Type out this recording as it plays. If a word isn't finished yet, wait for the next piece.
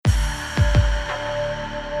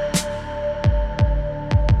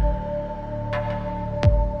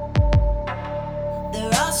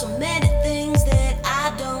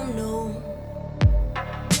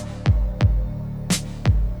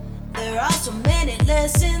many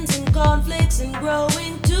lessons and conflicts and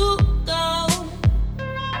growing to go.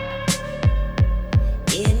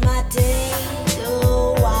 It might take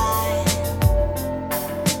a while,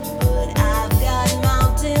 but I've got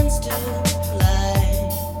mountains to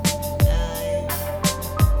climb.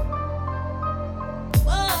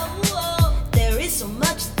 Whoa, whoa. There is so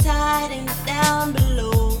much hiding down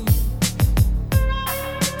below.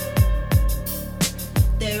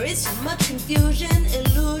 There is so much confusion,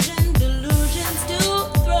 illusion, delusions to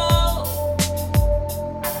throw.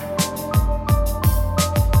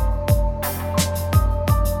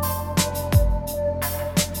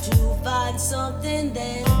 To find something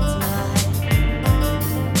that's mine.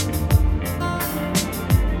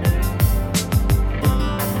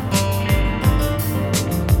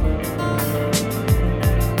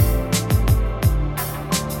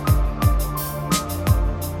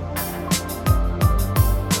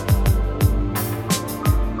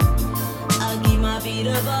 I keep my feet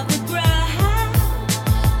above the ground.